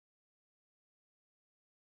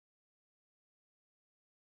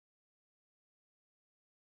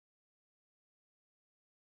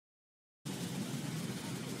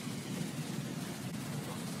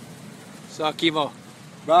So Kimo,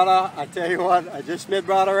 Brother, I tell you what, I just met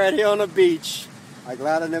brother right here on the beach. I'm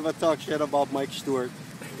glad I never talk shit about Mike Stewart.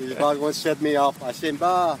 He's about to set me up. I said,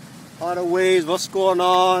 "Bah, how the ways, what's going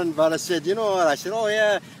on?" But I said, you know what? I said, oh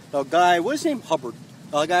yeah, the guy, what's his name? Hubbard.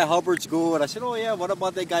 The guy Hubbard's good. I said, oh yeah, what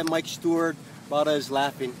about that guy Mike Stewart? Brother is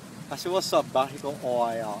laughing. I said, what's up, Bob? He go,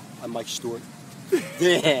 oh, I'm Mike Stewart.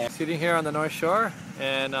 Yeah. sitting here on the North Shore,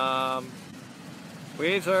 and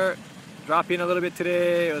waves are dropping a little bit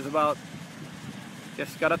today. It was about,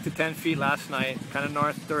 just got up to 10 feet last night, kind of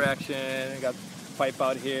north direction. Got pipe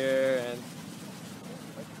out here and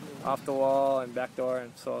off the wall and back door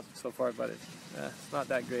and so forth, but it's not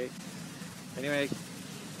that great. Anyway,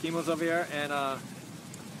 Kimo's over here, and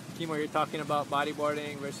Kimo, you're talking about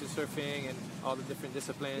bodyboarding versus surfing and all the different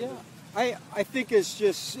disciplines. Yeah, I think it's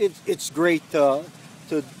just it's great to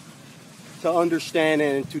understand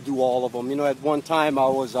and to do all of them. You know, at one time I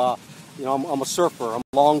was you know, I'm a surfer, I'm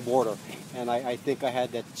a longboarder, and I think I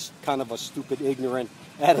had that kind of a stupid, ignorant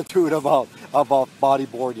attitude about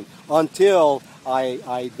bodyboarding until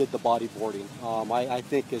I did the bodyboarding. I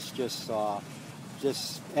think it's just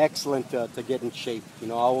excellent to get in shape. You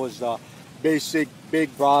know, I was basic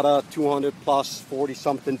big brother, 200 plus, 40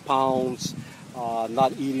 something pounds,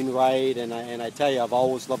 not eating right, and I tell you, I've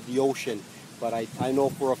always loved the ocean, but I know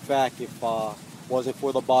for a fact if it wasn't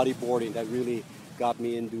for the bodyboarding, that really got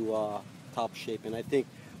me into top shape. And I think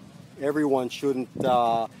everyone shouldn't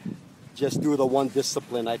just do the one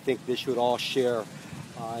discipline. I think they should all share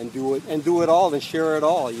and do it all and share it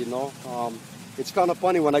all. You know, it's kind of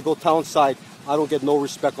funny when I go townside, I don't get no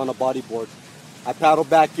respect on a bodyboard. I paddle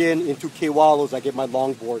back into Kewalos, I get my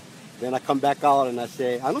longboard. Then I come back out and I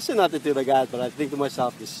say, I don't say nothing to the guys, but I think to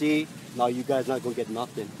myself, you see, now you guys not gonna get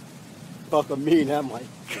nothing. Talk to me, I'm like,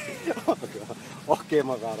 okay,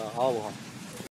 my brother, aloha.